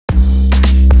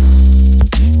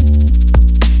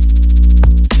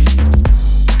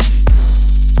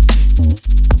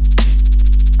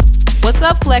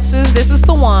up, Flexes? This is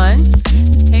Sawan.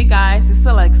 Hey guys, it's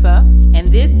Alexa.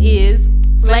 And this is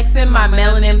Flexing My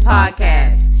Melanin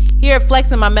Podcast. Here at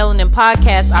Flexing My Melanin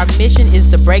Podcast, our mission is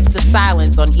to break the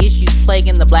silence on issues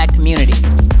plaguing the Black community.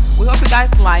 We hope you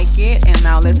guys like it, and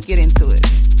now let's get into it.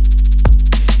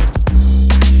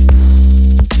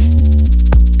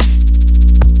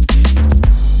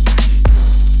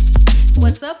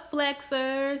 What's up,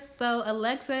 Flexers? So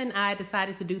Alexa and I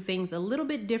decided to do things a little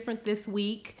bit different this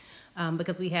week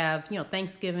because we have,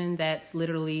 Thanksgiving that's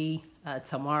literally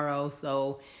tomorrow.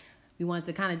 So we wanted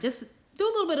to kind of just do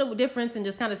a little bit of a difference and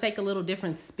just kind of take a little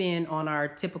different spin on our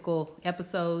typical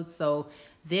episodes. So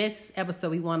this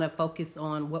episode, we want to focus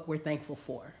on what we're thankful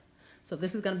for. So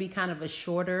this is going to be kind of a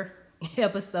shorter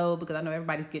episode because I know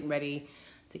everybody's getting ready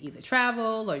to either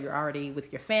travel or you're already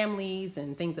with your families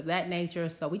and things of that nature.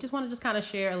 So we just want to just kind of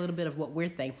share a little bit of what we're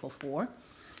thankful for.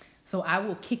 So I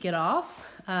will kick it off.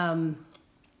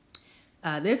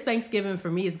 This Thanksgiving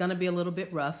for me is going to be a little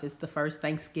bit rough. It's the first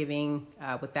Thanksgiving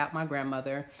without my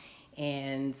grandmother.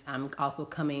 And I'm also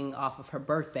coming off of her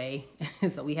birthday.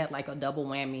 So we had like a double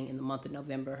whammy in the month of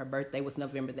November. Her birthday was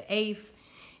November the 8th.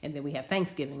 And then we have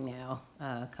Thanksgiving now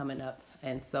coming up.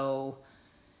 And so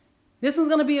this one's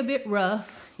going to be a bit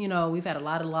rough. We've had a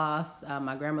lot of loss.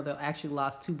 My grandmother actually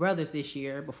lost two brothers this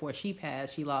year before she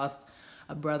passed. She lost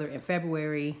a brother in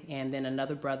February and then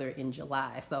another brother in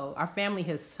July. So our family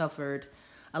has suffered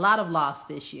a lot of loss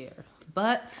this year.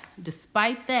 But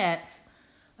despite that,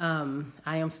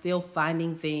 I am still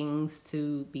finding things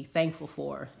to be thankful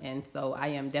for. And so I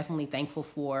am definitely thankful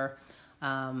for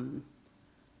my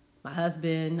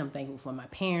husband. I'm thankful for my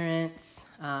parents.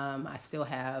 I still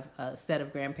have a set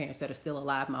of grandparents that are still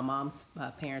alive. My mom's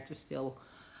parents are still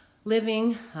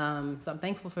living. So I'm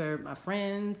thankful for my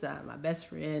friends, my best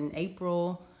friend,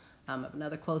 April. I have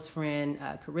another close friend,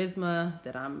 Charisma,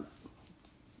 that I'm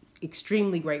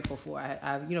extremely grateful for.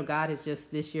 God has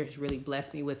just this year has really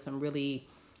blessed me with some really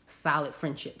solid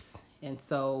friendships. And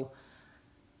so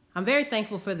I'm very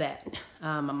thankful for that.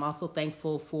 I'm also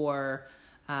thankful for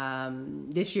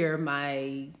this year,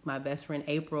 my best friend,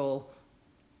 April,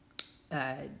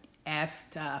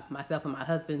 asked myself and my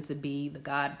husband to be the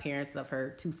godparents of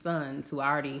her two sons, who I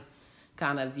already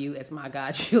kind of view as my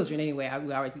godchildren anyway.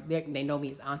 They know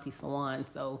me as Auntie Sawan.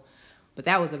 But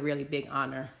that was a really big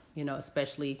honor,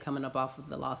 especially coming up off of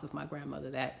the loss of my grandmother.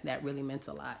 That really meant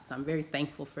a lot. So I'm very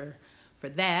thankful for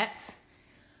that.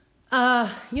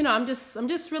 I'm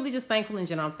just really just thankful in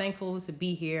general. I'm thankful to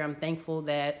be here. I'm thankful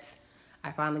that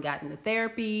I finally got into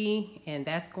therapy and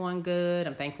that's going good.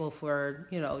 I'm thankful for,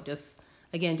 just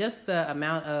the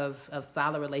amount of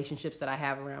solid relationships that I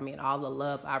have around me and all the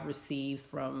love I've received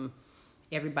from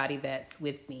everybody that's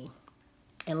with me.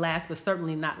 And last but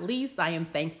certainly not least, I am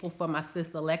thankful for my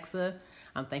sister Alexa.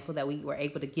 I'm thankful that we were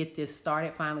able to get this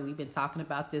started finally. We've been talking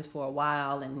about this for a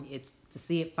while, and it's to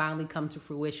see it finally come to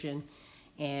fruition.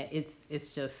 And it's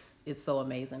so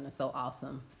amazing and so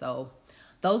awesome. So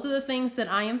those are the things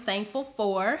that I am thankful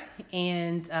for.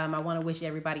 And I want to wish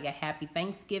everybody a happy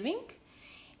Thanksgiving.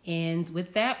 And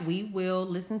with that, we will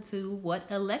listen to what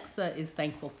Alexa is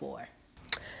thankful for.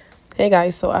 Hey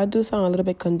guys, so I do sound a little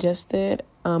bit congested.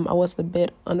 I was a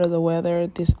bit under the weather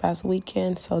this past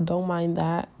weekend, so don't mind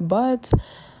that. But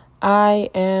I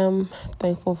am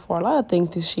thankful for a lot of things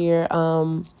this year.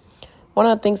 One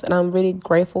of the things that I'm really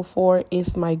grateful for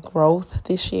is my growth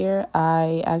this year.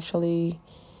 I actually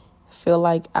feel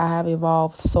like I have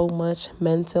evolved so much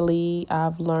mentally.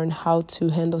 I've learned how to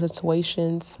handle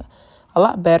situations a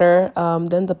lot better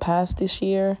than the past this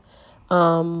year.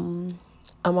 I'm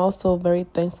also very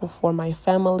thankful for my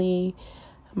family,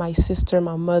 my sister,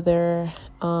 my mother,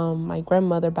 my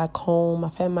grandmother back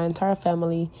home, my entire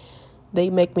family. They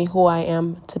make me who I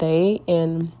am today.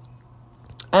 And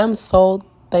I'm so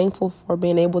thankful for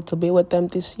being able to be with them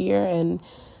this year and,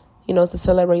 to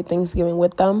celebrate Thanksgiving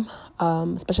with them,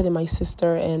 especially my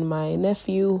sister and my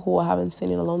nephew, who I haven't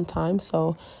seen in a long time.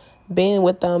 So being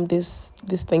with them this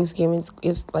Thanksgiving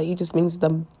is like, it just means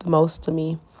the most to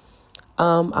me.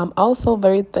 I'm also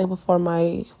very thankful for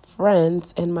my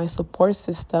friends and my support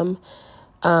system.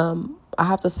 I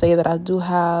have to say that I don't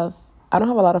have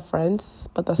a lot of friends,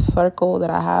 but the circle that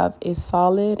I have is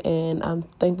solid and I'm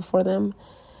thankful for them.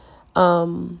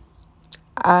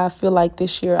 I feel like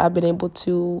this year I've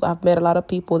met a lot of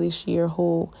people this year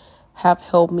who have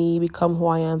helped me become who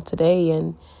I am today.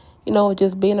 And,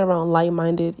 just being around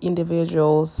like-minded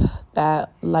individuals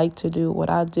that like to do what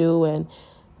I do and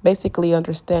basically we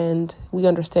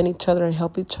understand each other and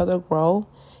help each other grow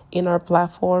in our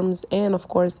platforms and of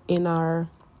course in our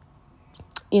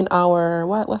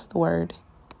what's the word?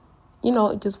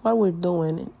 just what we're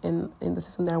doing in the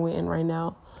season that we're in right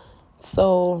now.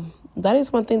 So that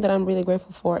is one thing that I'm really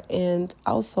grateful for. And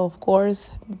also, of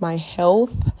course, my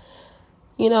health.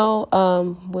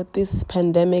 With this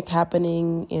pandemic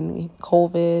happening in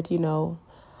COVID,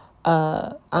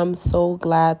 I'm so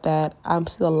glad that I'm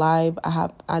still alive.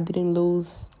 I didn't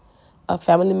lose a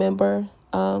family member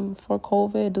due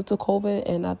to COVID,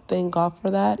 and I thank God for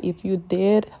that. If you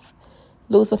did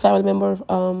lose a family member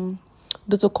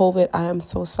due to COVID, I am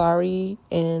so sorry,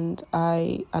 and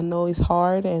I know it's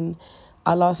hard, and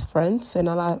I lost friends and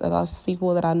I lost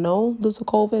people that I know due to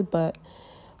COVID, but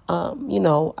I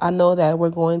know that we're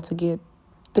going to get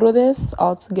through this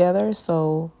all together.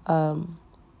 So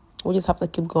we just have to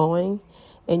keep going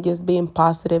and just being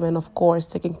positive, and of course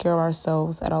taking care of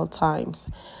ourselves at all times.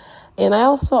 And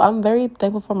I'm very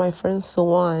thankful for my friend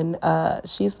Suwan.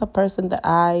 She's the person that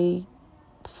I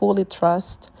fully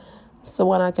trust,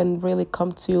 someone I can really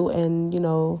come to and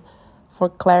for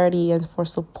clarity and for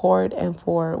support and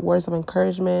for words of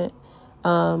encouragement.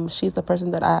 She's the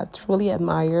person that I truly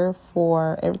admire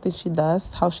for everything she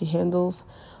does, how she handles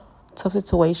tough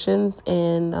situations,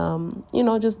 and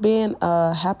just being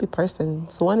a happy person.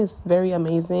 Suwan is very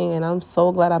amazing, and I'm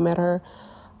so glad I met her.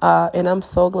 And I'm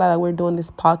so glad that we're doing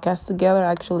this podcast together.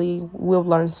 Actually, we've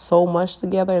learned so much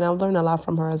together, and I've learned a lot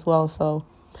from her as well. So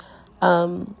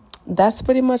that's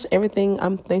pretty much everything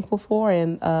I'm thankful for.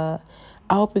 And I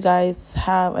hope you guys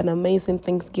have an amazing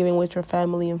Thanksgiving with your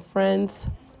family and friends.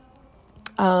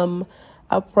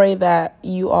 I pray that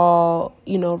you all,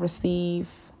 receive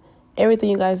everything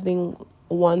you guys been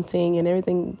wanting and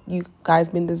everything you guys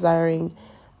been desiring.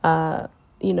 I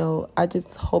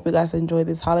just hope you guys enjoy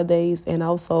these holidays, and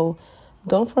also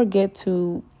don't forget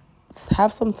to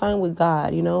have some time with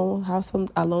God, have some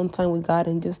alone time with God,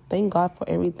 and just thank God for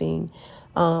everything.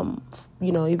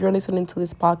 If you're listening to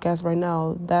this podcast right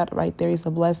now, that right there is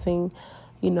a blessing,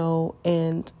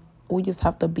 and we just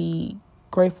have to be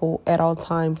grateful at all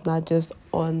times, not just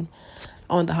on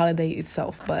the holiday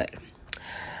itself. But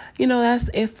that's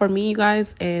it for me, you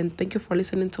guys, and thank you for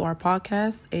listening to our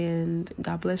podcast, and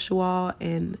God bless you all,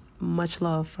 and much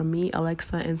love from me,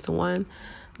 Alexa, and Suwan.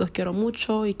 Los quiero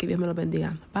mucho y que Dios me los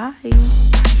bendiga. Bye.